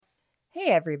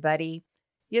Hey everybody,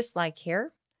 Yislike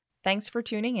here. Thanks for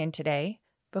tuning in today.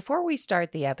 Before we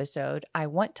start the episode, I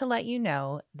want to let you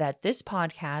know that this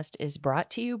podcast is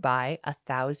brought to you by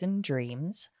 1,000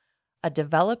 Dreams, a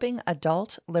developing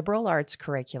adult liberal arts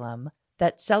curriculum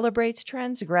that celebrates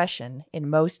transgression in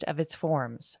most of its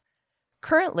forms.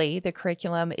 Currently, the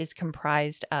curriculum is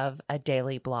comprised of a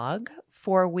daily blog,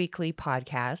 4 weekly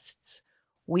podcasts,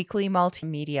 weekly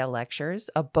multimedia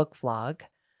lectures, a book vlog,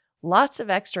 lots of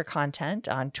extra content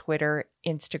on Twitter,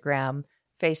 Instagram,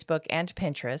 Facebook, and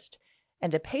Pinterest,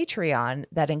 and a Patreon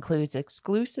that includes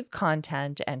exclusive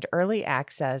content and early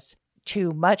access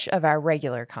to much of our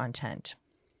regular content.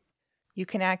 You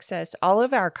can access all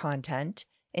of our content,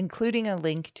 including a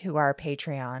link to our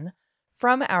Patreon,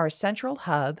 from our central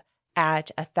hub at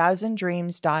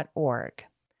 1000dreams.org.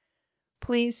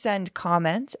 Please send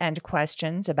comments and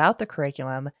questions about the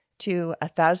curriculum to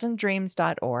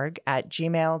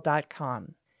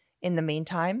 1000dreams.org@gmail.com. In the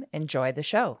meantime, enjoy the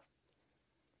show.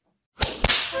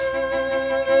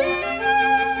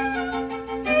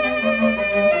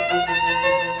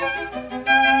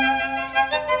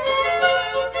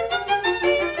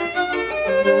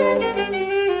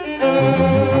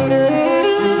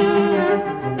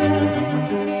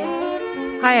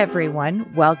 Hi,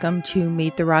 everyone. Welcome to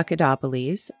Meet the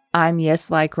Rockadopolis. I'm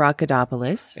Yislike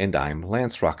Rockadopolis. And I'm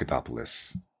Lance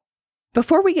Rockadopolis.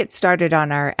 Before we get started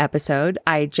on our episode,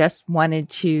 I just wanted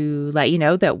to let you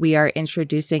know that we are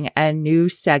introducing a new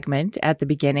segment at the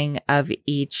beginning of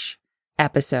each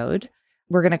episode.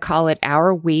 We're going to call it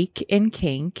Our Week in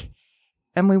Kink.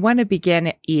 And we want to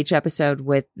begin each episode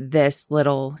with this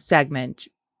little segment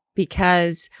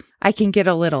because I can get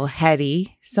a little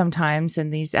heady sometimes in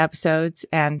these episodes,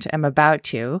 and I'm about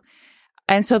to.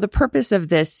 And so the purpose of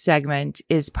this segment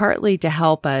is partly to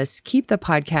help us keep the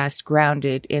podcast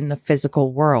grounded in the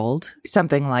physical world,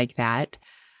 something like that.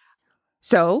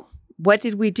 So what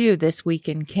did we do this week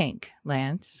in Kink,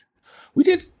 Lance? We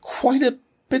did quite a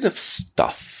bit of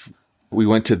stuff. We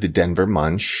went to the Denver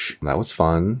Munch. That was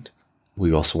fun.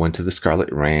 We also went to the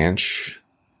Scarlet Ranch,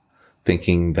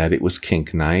 thinking that it was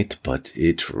kink night, but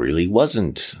it really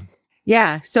wasn't.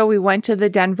 Yeah, so we went to the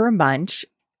Denver Munch,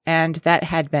 and that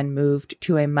had been moved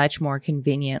to a much more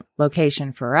convenient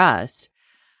location for us.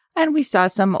 And we saw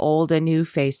some old and new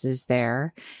faces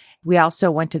there. We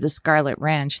also went to the Scarlet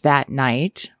Ranch that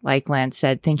night, like Lance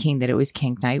said, thinking that it was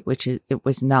kink night, which it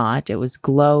was not. It was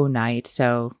glow night.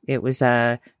 So it was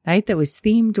a night that was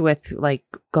themed with like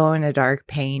glow-in-the-dark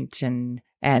paint and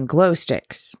glow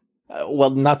sticks.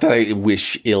 Well, not that I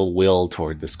wish ill will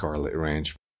toward the Scarlet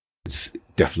Ranch. It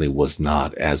definitely was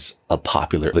not as a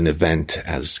popular an event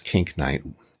as Kink Night.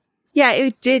 Yeah,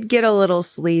 it did get a little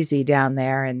sleazy down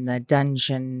there in the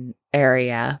dungeon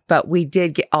area, but we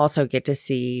did also get to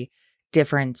see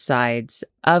different sides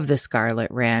of the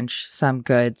Scarlet Ranch, some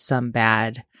good, some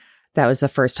bad. That was the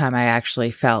first time I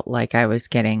actually felt like I was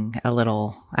getting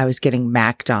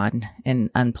macked on in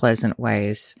unpleasant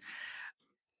ways.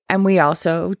 And we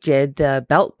also did the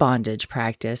belt bondage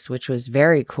practice, which was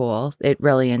very cool. It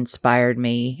really inspired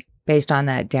me based on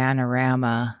that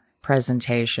Danorama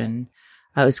presentation.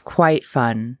 It was quite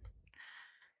fun.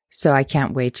 So I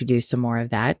can't wait to do some more of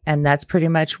that. And that's pretty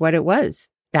much what it was.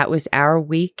 That was our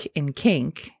week in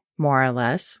kink, more or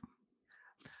less.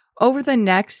 Over the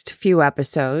next few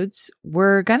episodes,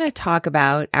 we're going to talk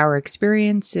about our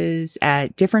experiences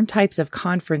at different types of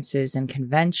conferences and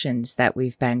conventions that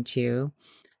we've been to.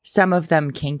 Some of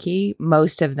them kinky,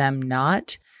 most of them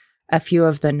not. A few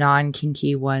of the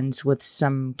non-kinky ones with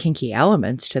some kinky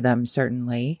elements to them,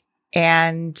 certainly.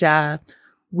 And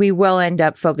we will end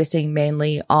up focusing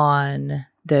mainly on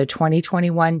the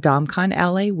 2021 DomCon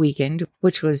LA weekend,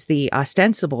 which was the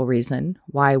ostensible reason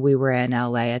why we were in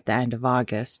LA at the end of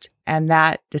August. And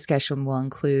that discussion will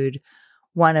include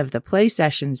one of the play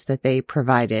sessions that they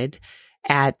provided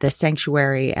at the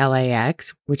Sanctuary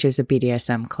LAX, which is a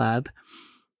BDSM club.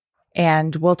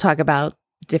 And we'll talk about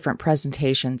different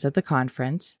presentations at the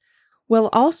conference. We'll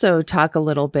also talk a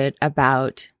little bit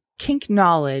about kink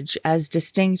knowledge as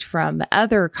distinct from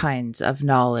other kinds of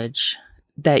knowledge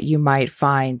that you might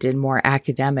find in more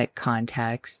academic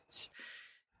contexts.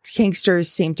 Kinksters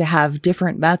seem to have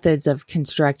different methods of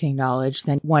constructing knowledge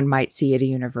than one might see at a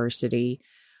university.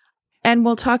 And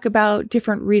we'll talk about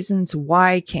different reasons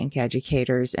why kink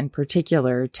educators in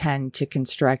particular tend to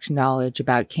construct knowledge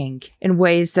about kink in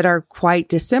ways that are quite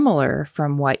dissimilar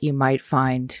from what you might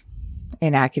find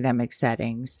in academic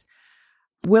settings.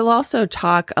 We'll also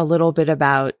talk a little bit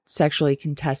about sexually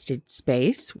contested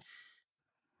space.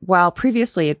 While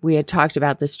previously we had talked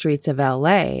about the streets of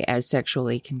LA as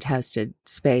sexually contested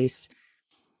space,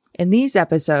 In these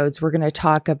episodes, we're going to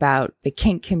talk about the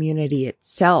kink community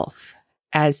itself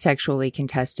as sexually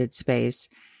contested space,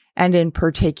 and in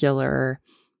particular,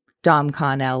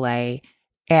 DomCon LA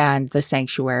and the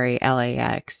Sanctuary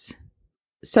LAX.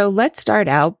 So let's start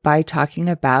out by talking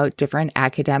about different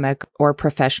academic or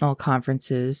professional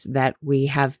conferences that we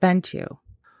have been to.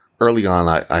 Early on,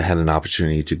 I had an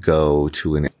opportunity to go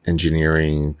to an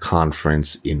engineering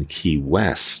conference in Key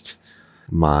West.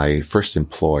 My first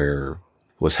employer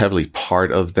was heavily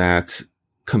part of that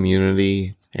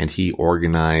community, and he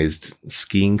organized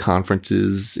skiing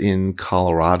conferences in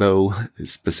Colorado,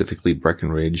 specifically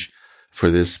Breckenridge,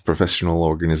 for this professional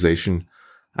organization.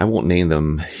 I won't name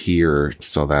them here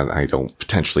so that I don't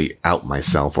potentially out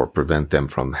myself or prevent them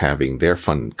from having their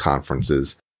fun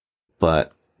conferences,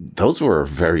 but those were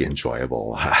very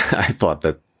enjoyable. I thought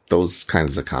that those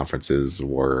kinds of conferences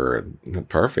were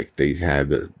perfect. They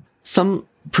had some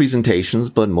presentations,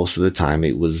 but most of the time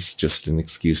it was just an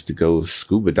excuse to go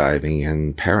scuba diving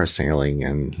and parasailing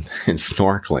and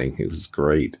snorkeling. It was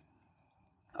great.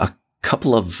 A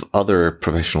couple of other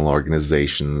professional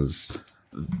organizations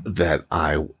that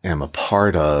I am a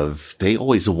part of, they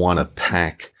always want to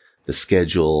pack the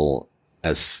schedule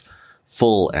as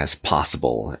full as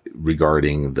possible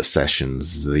regarding the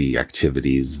sessions, the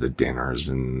activities, the dinners,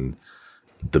 and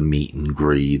the meet and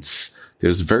greets.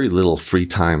 There's very little free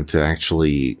time to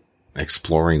actually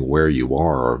exploring where you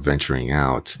are or venturing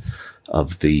out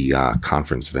of the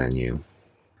conference venue.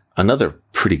 Another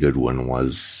pretty good one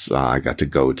was I got to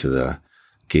go to the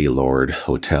Gaylord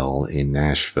Hotel in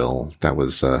Nashville. That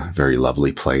was a very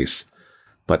lovely place.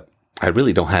 But I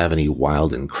really don't have any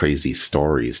wild and crazy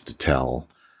stories to tell.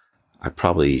 I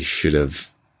probably should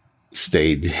have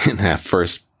stayed in that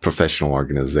first professional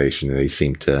organization. They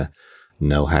seem to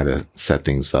know how to set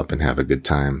things up and have a good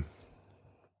time.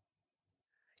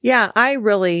 Yeah, I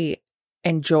really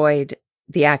enjoyed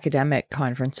the academic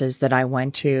conferences that I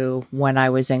went to when I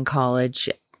was in college,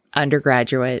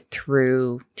 undergraduate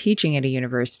through teaching at a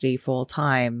university full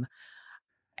time.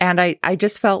 And I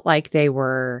just felt like they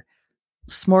were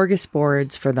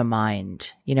smorgasbords for the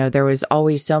mind. You know, there was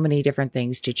always so many different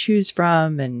things to choose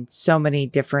from and so many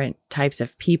different types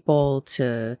of people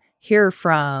to hear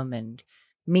from and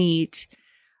meet.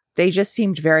 They just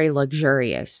seemed very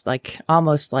luxurious, like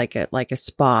almost like a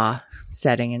spa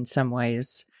setting in some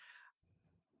ways.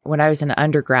 When I was an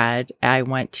undergrad, I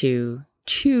went to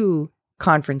 2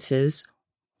 conferences.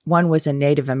 One was a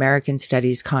Native American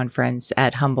Studies conference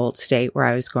at Humboldt State, where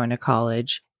I was going to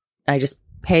college. I just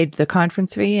paid the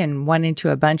conference fee and went into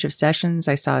a bunch of sessions.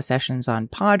 I saw sessions on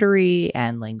pottery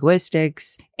and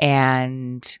linguistics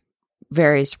and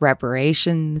various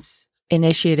reparations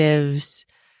initiatives,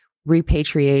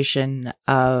 repatriation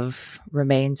of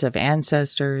remains of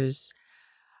ancestors.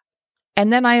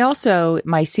 And then I also,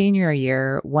 my senior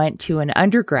year, went to an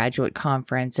undergraduate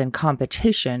conference and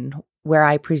competition where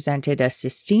I presented a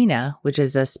sestina, which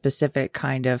is a specific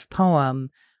kind of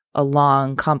poem, a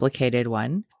long, complicated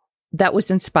one, that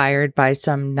was inspired by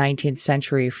some 19th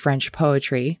century French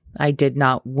poetry. I did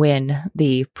not win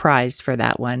the prize for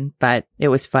that one, but it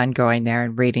was fun going there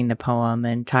and reading the poem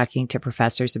and talking to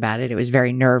professors about it. It was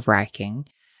very nerve-wracking.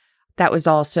 That was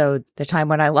also the time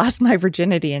when I lost my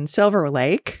virginity in Silver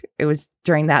Lake. It was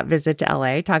during that visit to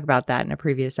LA. Talk about that in a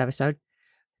previous episode.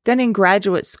 Then in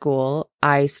graduate school,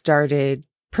 I started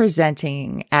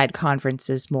presenting at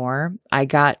conferences more. I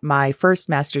got my first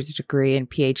master's degree and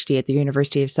PhD at the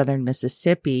University of Southern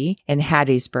Mississippi in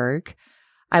Hattiesburg.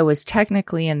 I was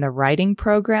technically in the writing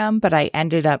program, but I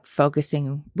ended up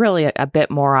focusing really a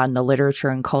bit more on the literature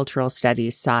and cultural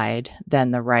studies side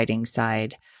than the writing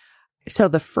side. So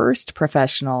the first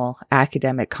professional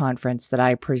academic conference that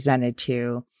I presented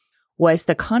to was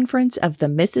the Conference of the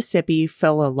Mississippi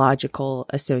Philological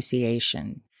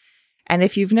Association. And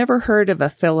if you've never heard of a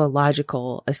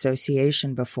philological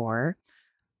association before,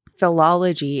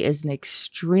 philology is an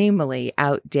extremely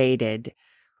outdated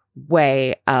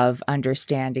way of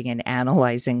understanding and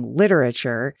analyzing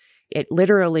literature. It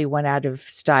literally went out of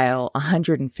style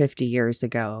 150 years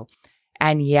ago.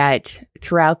 And yet,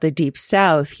 throughout the Deep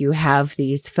South, you have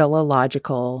these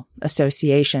philological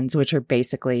associations, which are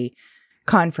basically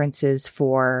conferences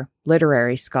for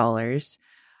literary scholars.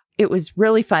 It was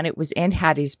really fun. It was in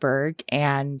Hattiesburg,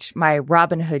 and my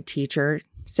Robin Hood teacher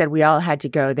said we all had to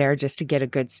go there just to get a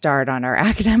good start on our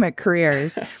academic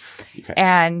careers. You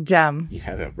had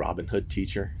a Robin Hood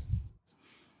teacher?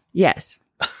 Yes.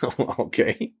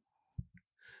 Okay.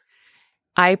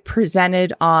 I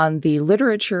presented on the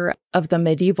literature of the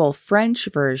medieval French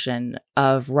version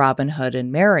of Robin Hood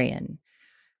and Marian,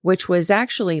 which was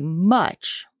actually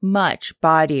much, much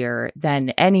bawdier than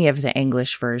any of the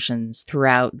English versions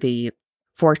throughout the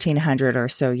 1400 or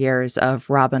so years of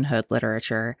Robin Hood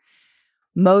literature.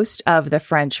 Most of the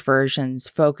French versions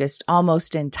focused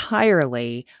almost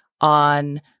entirely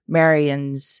on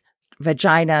Marian's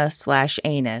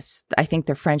vagina/anus. I think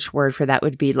the French word for that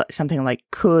would be something like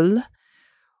cul,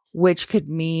 which could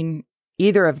mean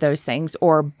either of those things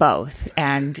or both.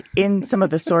 And in some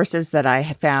of the sources that I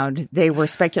have found, they were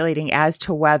speculating as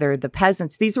to whether the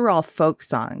peasants, these were all folk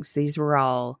songs. These were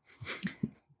all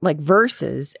like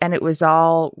verses, and it was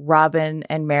all Robin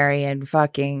and Marian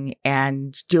fucking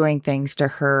and doing things to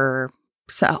her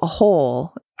a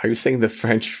hole. Are you saying the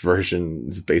French version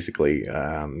is basically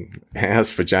has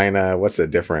vagina? What's the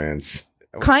difference?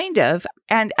 Kind of.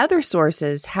 And other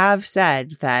sources have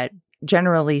said that,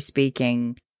 generally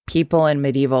speaking, people in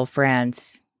medieval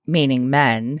France, meaning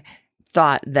men,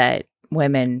 thought that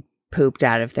women pooped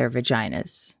out of their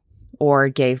vaginas or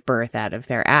gave birth out of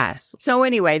their ass. So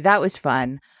anyway, that was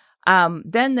fun.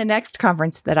 Then the next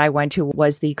conference that I went to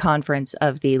was the conference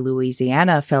of the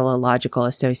Louisiana Philological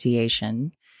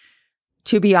Association.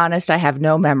 To be honest, I have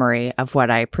no memory of what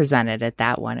I presented at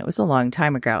that one. It was a long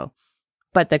time ago.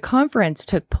 But the conference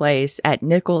took place at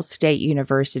Nicholls State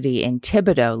University in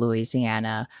Thibodaux,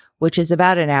 Louisiana, which is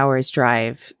about an hour's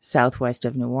drive southwest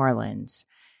of New Orleans.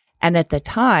 And at the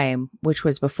time, which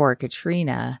was before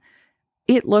Katrina,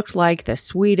 it looked like the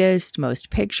sweetest, most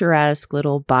picturesque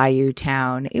little bayou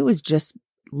town. It was just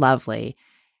lovely.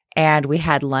 And we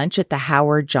had lunch at the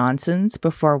Howard Johnson's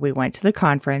before we went to the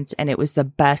conference, and it was the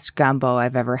best gumbo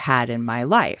I've ever had in my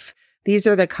life. These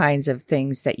are the kinds of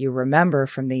things that you remember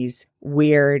from these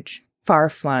weird,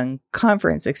 far-flung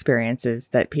conference experiences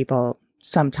that people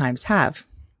sometimes have.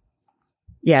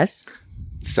 Yes?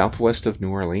 Southwest of New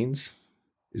Orleans?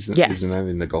 Isn't that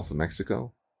in the Gulf of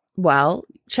Mexico? Well,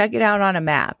 check it out on a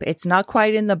map. It's not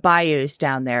quite in the bayous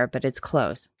down there, but it's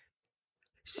close.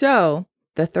 So,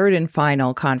 the third and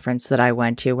final conference that I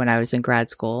went to when I was in grad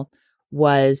school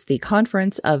was the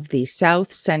conference of the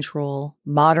South Central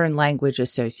Modern Language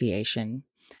Association.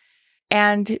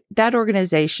 And that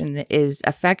organization is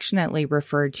affectionately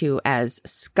referred to as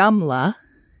SCUMLA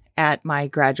at my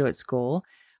graduate school,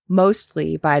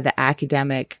 mostly by the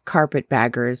academic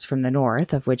carpetbaggers from the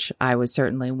North, of which I was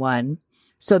certainly one.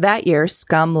 So that year,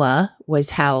 SCUMLA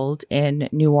was held in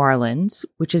New Orleans,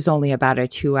 which is only about a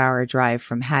 2-hour drive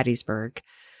from Hattiesburg.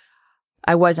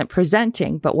 I wasn't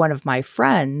presenting, but one of my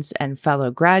friends and fellow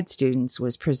grad students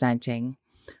was presenting.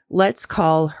 Let's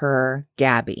call her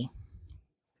Gabby.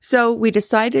 So we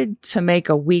decided to make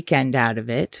a weekend out of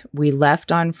it. We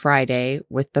left on Friday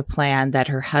with the plan that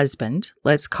her husband,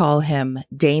 let's call him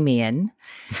Damien,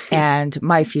 and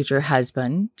my future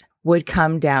husband would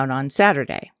come down on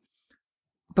Saturday.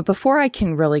 But before I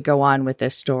can really go on with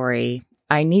this story,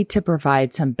 I need to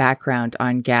provide some background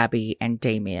on Gabby and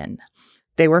Damien.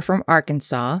 They were from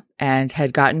Arkansas and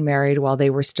had gotten married while they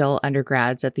were still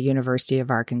undergrads at the University of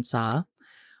Arkansas.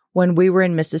 When we were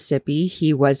in Mississippi,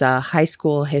 he was a high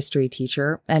school history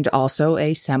teacher and also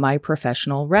a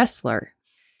semi-professional wrestler.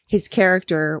 His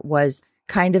character was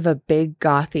kind of a big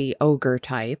gothy ogre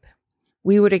type.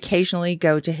 We would occasionally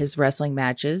go to his wrestling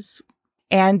matches,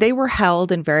 and they were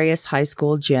held in various high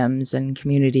school gyms and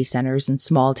community centers in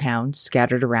small towns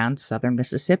scattered around southern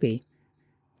Mississippi.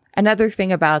 Another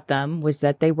thing about them was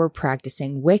that they were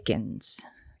practicing Wiccans.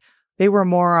 They were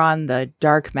more on the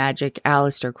dark magic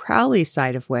Aleister Crowley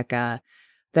side of Wicca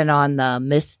than on the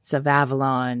Mists of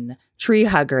Avalon, tree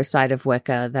hugger side of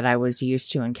Wicca that I was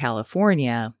used to in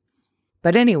California.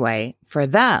 But anyway, for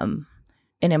them,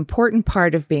 an important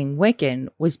part of being Wiccan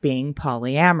was being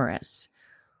polyamorous,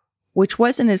 which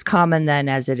wasn't as common then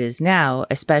as it is now,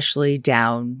 especially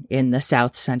down in the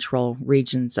south central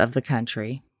regions of the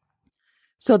country.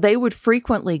 So they would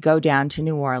frequently go down to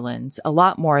New Orleans, a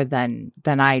lot more than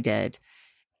I did.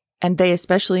 And they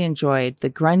especially enjoyed the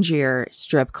grungier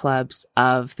strip clubs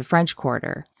of the French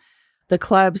Quarter, the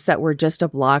clubs that were just a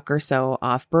block or so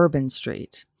off Bourbon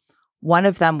Street. One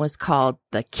of them was called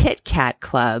the Kit Kat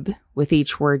Club, with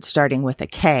each word starting with a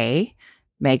K.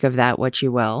 Make of that what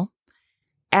you will.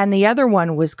 And the other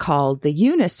one was called the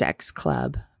Unisex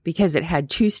Club because it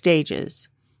had 2 stages.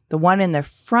 The one in the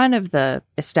front of the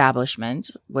establishment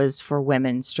was for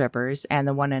women strippers, and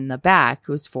the one in the back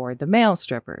was for the male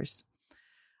strippers.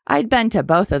 I'd been to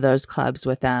both of those clubs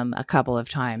with them a couple of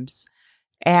times.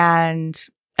 And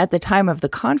at the time of the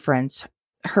conference,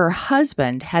 her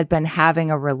husband had been having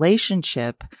a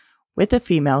relationship with a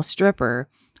female stripper,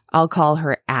 I'll call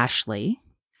her Ashley,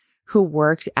 who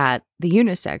worked at the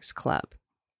Unisex Club.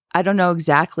 I don't know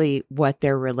exactly what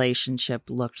their relationship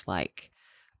looked like,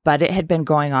 but it had been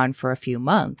going on for a few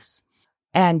months.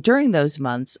 And during those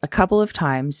months, a couple of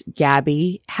times,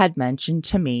 Gabby had mentioned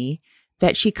to me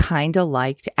that she kind of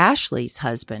liked Ashley's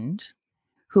husband,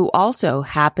 who also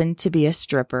happened to be a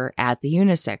stripper at the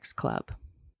unisex club.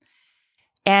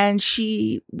 And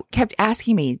she kept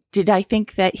asking me, did I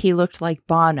think that he looked like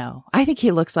Bono? I think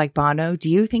he looks like Bono. Do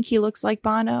you think he looks like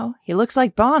Bono? He looks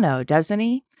like Bono, doesn't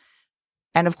he?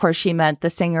 And of course, she meant the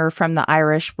singer from the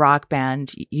Irish rock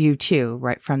band U2,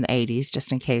 right from the 80s,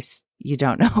 just in case you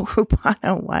don't know who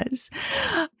Bono was.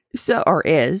 Or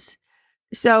is.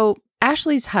 So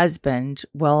Ashley's husband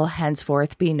will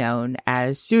henceforth be known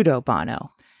as Pseudo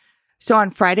Bono. So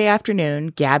on Friday afternoon,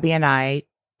 Gabby and I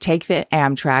take the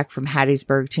Amtrak from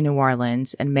Hattiesburg to New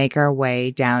Orleans and make our way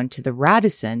down to the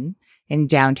Radisson in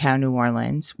downtown New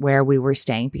Orleans, where we were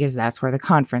staying because that's where the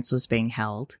conference was being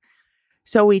held.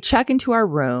 So we check into our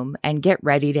room and get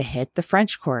ready to hit the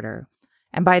French Quarter.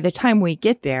 And by the time we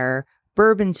get there,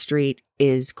 Bourbon Street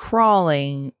is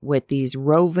crawling with these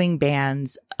roving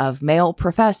bands of male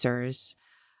professors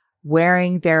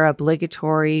wearing their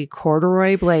obligatory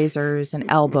corduroy blazers and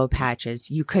elbow patches.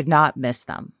 You could not miss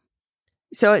them.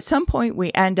 So at some point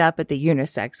we end up at the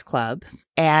unisex club,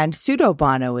 and Pseudo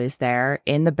Bono is there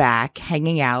in the back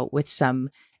hanging out with some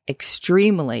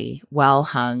extremely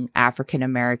well-hung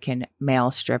African-American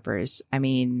male strippers. I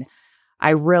mean,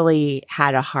 I really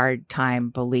had a hard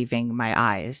time believing my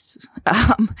eyes.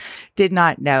 Did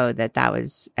not know that that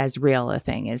was as real a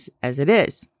thing as it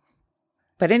is.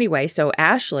 But anyway, so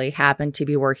Ashley happened to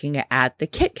be working at the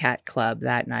Kit Kat Club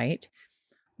that night.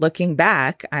 Looking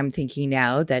back, I'm thinking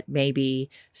now that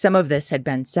maybe some of this had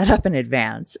been set up in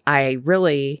advance. I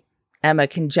really am a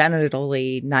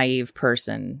congenitally naive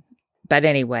person. But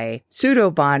anyway,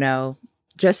 Pseudo Bono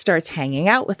just starts hanging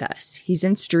out with us. He's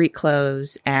in street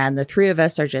clothes, and the three of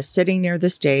us are just sitting near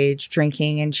the stage,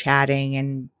 drinking and chatting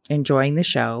and enjoying the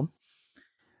show.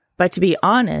 But to be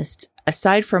honest,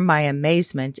 aside from my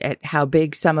amazement at how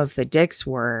big some of the dicks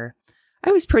were,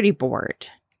 I was pretty bored.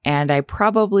 And I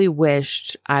probably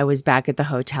wished I was back at the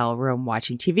hotel room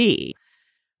watching TV.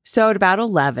 So at about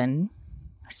 11,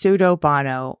 Pseudo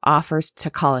Bono offers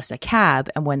to call us a cab.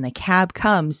 And when the cab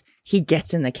comes, he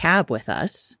gets in the cab with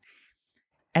us.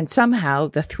 And somehow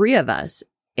the three of us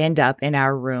end up in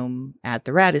our room at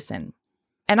the Radisson.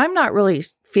 And I'm not really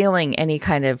feeling any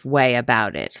kind of way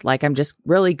about it. Like, I'm just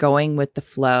really going with the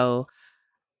flow.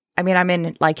 I mean, I'm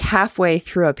in like halfway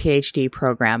through a PhD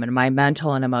program, and my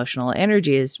mental and emotional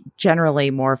energy is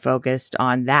generally more focused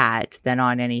on that than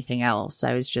on anything else.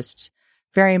 I was just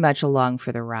very much along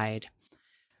for the ride.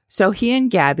 So he and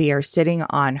Gabby are sitting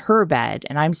on her bed,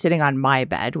 and I'm sitting on my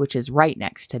bed, which is right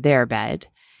next to their bed.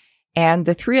 And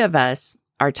the three of us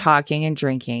are talking and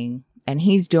drinking, and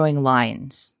he's doing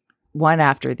lines, one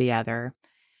after the other.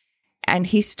 And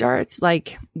he starts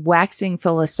like waxing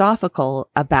philosophical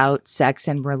about sex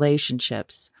and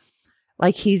relationships.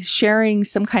 Like he's sharing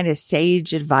some kind of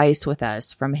sage advice with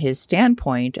us from his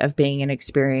standpoint of being an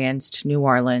experienced New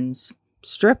Orleans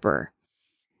stripper.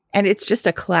 And it's just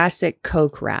a classic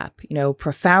Coke rap, you know,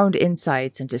 profound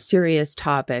insights into serious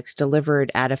topics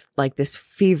delivered at like this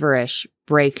feverish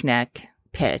breakneck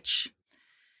pitch.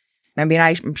 I mean,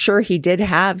 I'm sure he did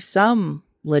have some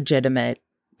legitimate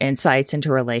insights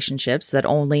into relationships that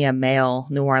only a male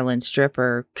New Orleans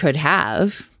stripper could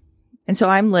have. And so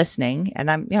I'm listening,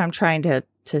 and I'm trying to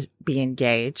be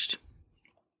engaged.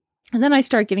 And then I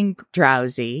start getting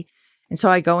drowsy. And so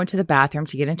I go into the bathroom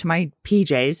to get into my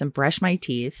PJs and brush my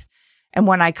teeth. And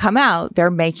when I come out, they're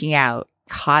making out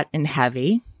hot and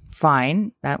heavy.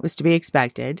 Fine. That was to be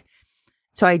expected.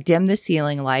 So I dim the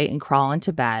ceiling light and crawl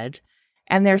into bed,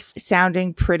 and they're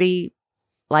sounding pretty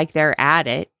like they're at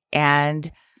it.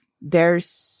 And there's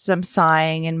some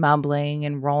sighing and mumbling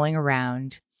and rolling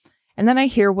around. And then I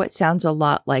hear what sounds a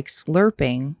lot like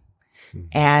slurping.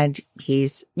 And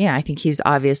I think he's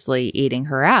obviously eating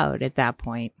her out at that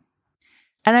point.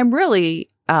 And I'm really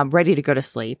ready to go to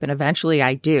sleep. And eventually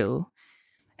I do.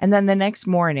 And then the next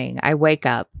morning I wake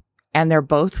up, and they're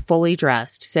both fully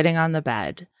dressed, sitting on the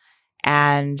bed.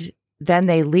 And then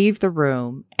they leave the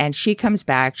room, and she comes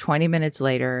back 20 minutes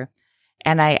later.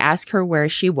 And I asked her where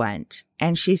she went,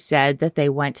 and she said that they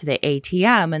went to the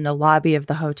ATM in the lobby of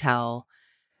the hotel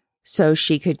so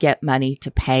she could get money to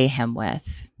pay him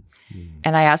with.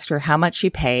 And I asked her how much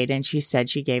she paid, and she said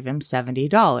she gave him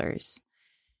 $70.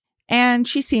 And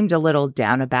she seemed a little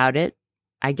down about it,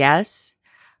 I guess.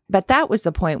 But that was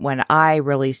the point when I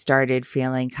really started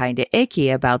feeling kind of icky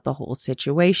about the whole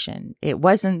situation. It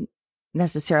wasn't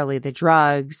necessarily the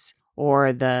drugs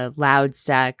or the loud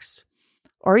sex,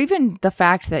 or even the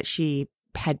fact that she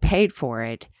had paid for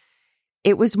it.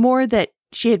 It was more that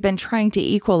she had been trying to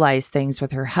equalize things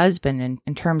with her husband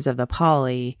in terms of the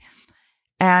poly.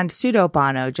 And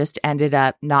Pseudobono just ended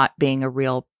up not being a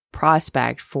real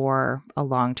prospect for a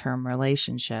long-term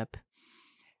relationship.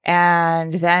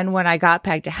 And then when I got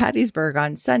back to Hattiesburg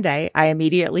on Sunday, I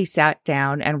immediately sat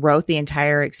down and wrote the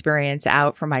entire experience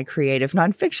out for my creative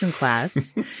nonfiction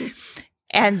class.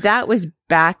 And that was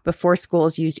back before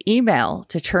schools used email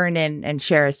to turn in and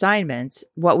share assignments.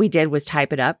 What we did was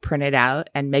type it up, print it out,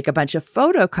 and make a bunch of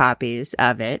photocopies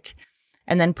of it,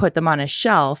 and then put them on a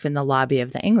shelf in the lobby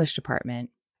of the English department.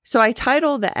 So I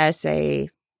titled the essay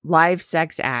Live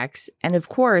Sex Acts, and of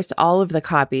course, all of the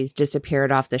copies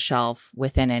disappeared off the shelf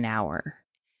within an hour.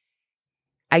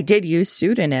 I did use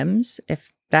pseudonyms,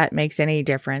 if that makes any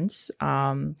difference.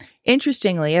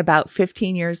 Interestingly, about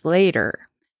 15 years later,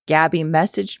 Gabby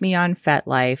messaged me on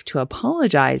FetLife to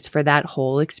apologize for that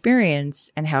whole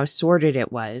experience and how sordid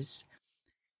it was.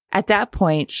 At that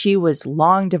point, she was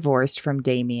long divorced from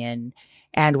Damien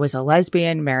and was a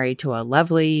lesbian married to a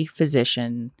lovely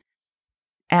physician.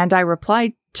 And I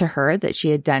replied to her that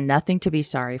she had done nothing to be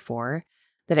sorry for,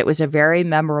 that it was a very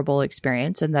memorable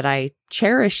experience and that I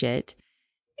cherish it.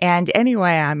 And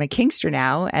anyway, I'm a kinkster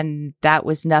now, and that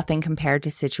was nothing compared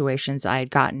to situations I had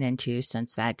gotten into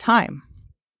since that time.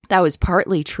 That was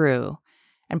partly true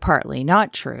and partly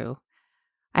not true.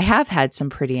 I have had some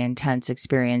pretty intense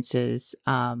experiences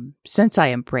since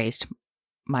I embraced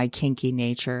my kinky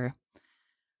nature.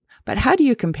 But how do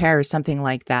you compare something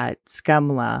like that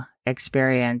Scumla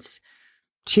experience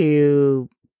to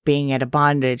being at a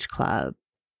bondage club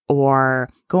or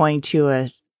going to a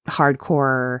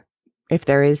hardcore, if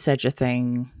there is such a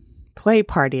thing, play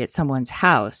party at someone's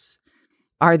house?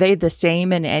 Are they the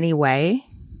same in any way?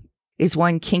 Is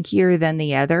one kinkier than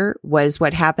the other? Was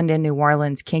what happened in New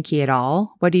Orleans kinky at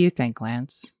all? What do you think,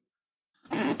 Lance?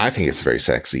 I think it's very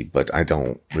sexy, but I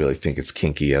don't really think it's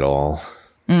kinky at all.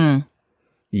 Mm.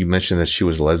 You mentioned that she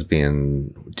was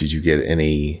lesbian. Did you get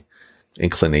any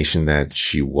inclination that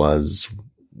she was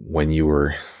when you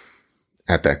were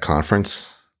at that conference?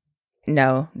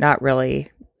 No, not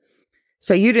really.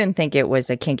 So you didn't think it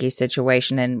was a kinky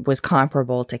situation and was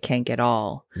comparable to kink at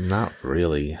all? Not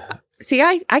really. See,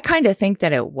 I kind of think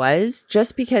that it was,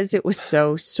 just because it was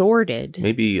so sordid.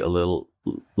 Maybe a little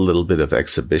bit of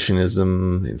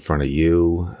exhibitionism in front of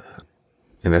you.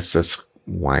 And that's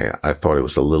why I thought it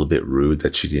was a little bit rude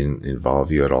that she didn't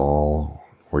involve you at all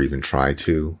or even try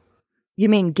to. You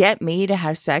mean get me to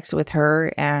have sex with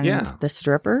her and the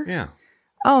stripper? Yeah.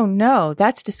 Oh, no,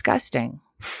 that's disgusting.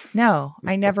 No,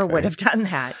 I never would have done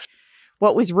that.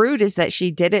 What was rude is that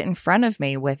she did it in front of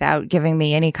me without giving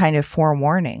me any kind of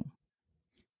forewarning.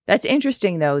 That's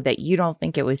interesting, though, that you don't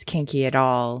think it was kinky at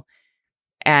all.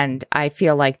 And I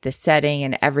feel like the setting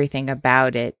and everything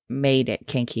about it made it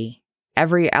kinky.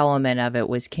 Every element of it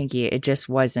was kinky. It just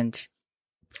wasn't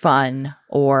fun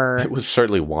or... It was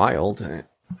certainly wild.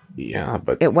 Yeah,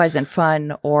 but... It wasn't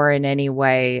fun or in any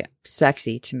way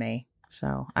sexy to me.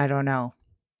 So I don't know.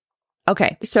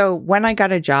 Okay, so when I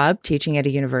got a job teaching at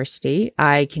a university,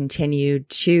 I continued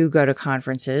to go to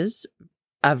conferences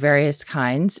of various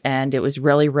kinds, and it was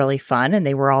really, really fun. And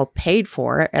they were all paid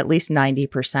for, at least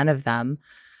 90% of them,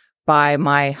 by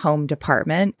my home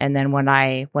department. And then when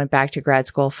I went back to grad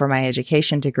school for my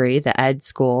education degree, the ed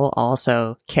school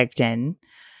also kicked in.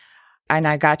 And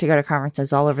I got to go to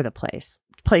conferences all over the place,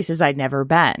 places I'd never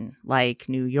been, like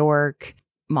New York,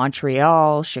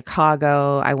 Montreal,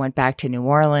 Chicago. I went back to New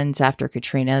Orleans after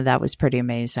Katrina. That was pretty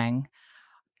amazing.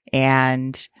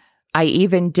 And I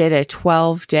even did a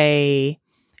 12-day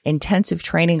intensive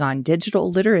training on digital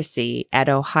literacy at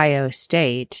Ohio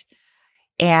State.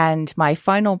 And my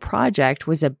final project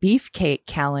was a beefcake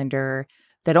calendar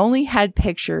that only had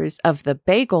pictures of the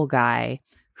bagel guy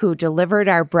who delivered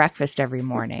our breakfast every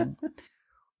morning.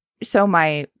 So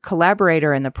my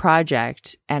collaborator in the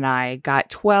project and I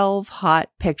got 12 hot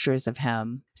pictures of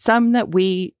him, some that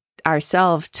we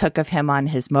ourselves took of him on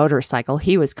his motorcycle.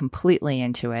 He was completely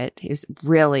into it. He's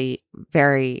really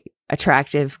very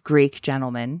attractive Greek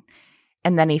gentleman.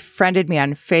 And then he friended me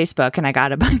on Facebook, and I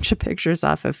got a bunch of pictures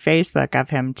off of Facebook of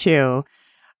him too.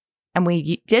 And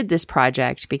we did this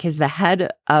project because the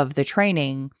head of the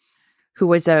training, who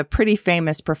was a pretty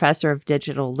famous professor of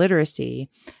digital literacy,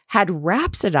 had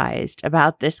rhapsodized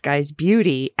about this guy's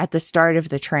beauty at the start of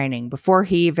the training before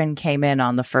he even came in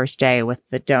on the first day with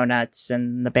the donuts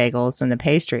and the bagels and the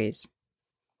pastries.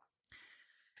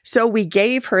 So we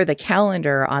gave her the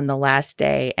calendar on the last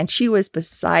day, and she was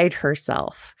beside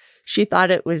herself. She thought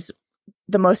it was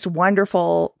the most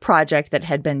wonderful project that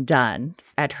had been done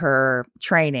at her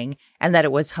training and that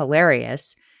it was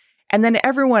hilarious. And then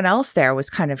everyone else there was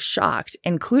kind of shocked,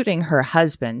 including her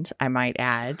husband, I might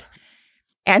add.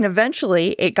 And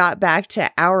eventually it got back to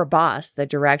our boss, the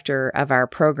director of our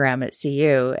program at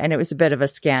CU. And it was a bit of a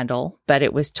scandal, but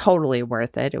it was totally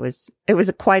worth it. It was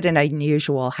quite an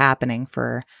unusual happening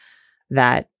for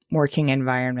that working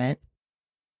environment.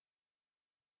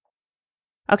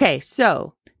 Okay,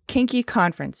 so kinky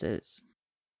conferences.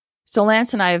 So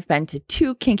Lance and I have been to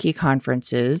 2 kinky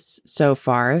conferences so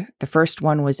far. The first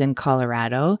one was in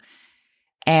Colorado,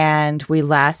 and we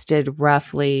lasted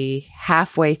roughly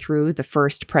halfway through the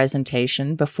first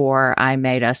presentation before I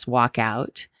made us walk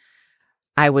out.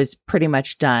 I was pretty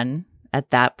much done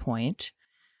at that point.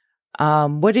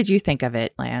 What did you think of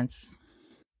it, Lance?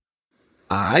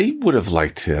 I would have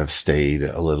liked to have stayed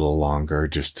a little longer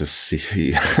just to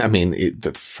see. I mean,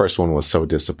 the first one was so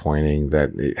disappointing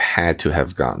that it had to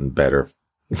have gotten better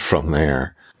from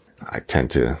there. I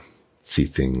tend to see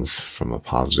things from a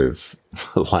positive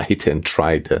light and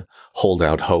try to hold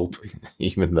out hope,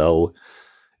 even though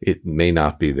it may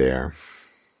not be there.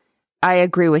 I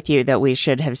agree with you that we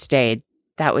should have stayed.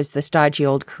 That was the stodgy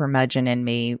old curmudgeon in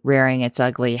me rearing its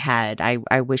ugly head.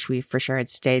 I wish we for sure had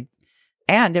stayed.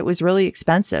 And it was really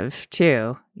expensive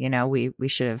too. You know, we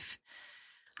should have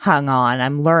hung on.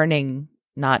 I'm learning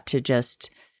not to just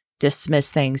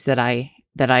dismiss things that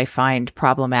I find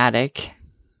problematic.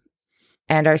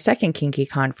 And our second kinky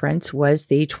conference was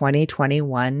the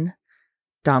 2021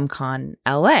 DomCon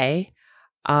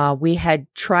LA. We had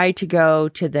tried to go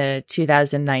to the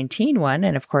 2019 one,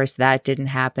 and of course that didn't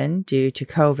happen due to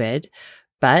COVID.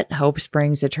 But hope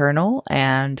springs eternal,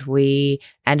 and we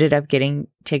ended up getting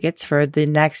tickets for the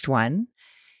next one.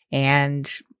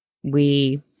 And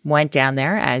we went down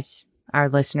there, as our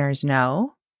listeners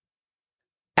know.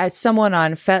 As someone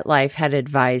on FetLife had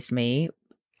advised me,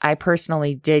 I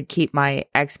personally did keep my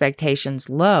expectations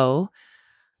low,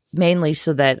 mainly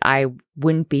so that I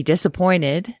wouldn't be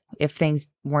disappointed if things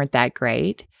weren't that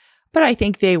great. But I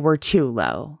think they were too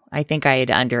low. I think I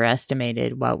had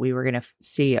underestimated what we were going to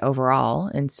see overall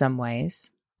in some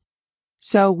ways.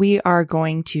 So we are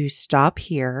going to stop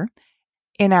here.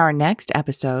 In our next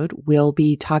episode, we'll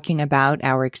be talking about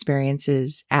our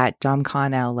experiences at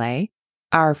DomCon LA,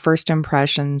 our first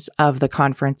impressions of the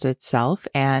conference itself,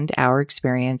 and our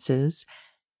experiences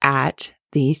at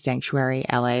the Sanctuary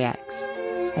LAX.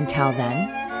 Until then,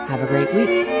 have a great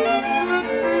week.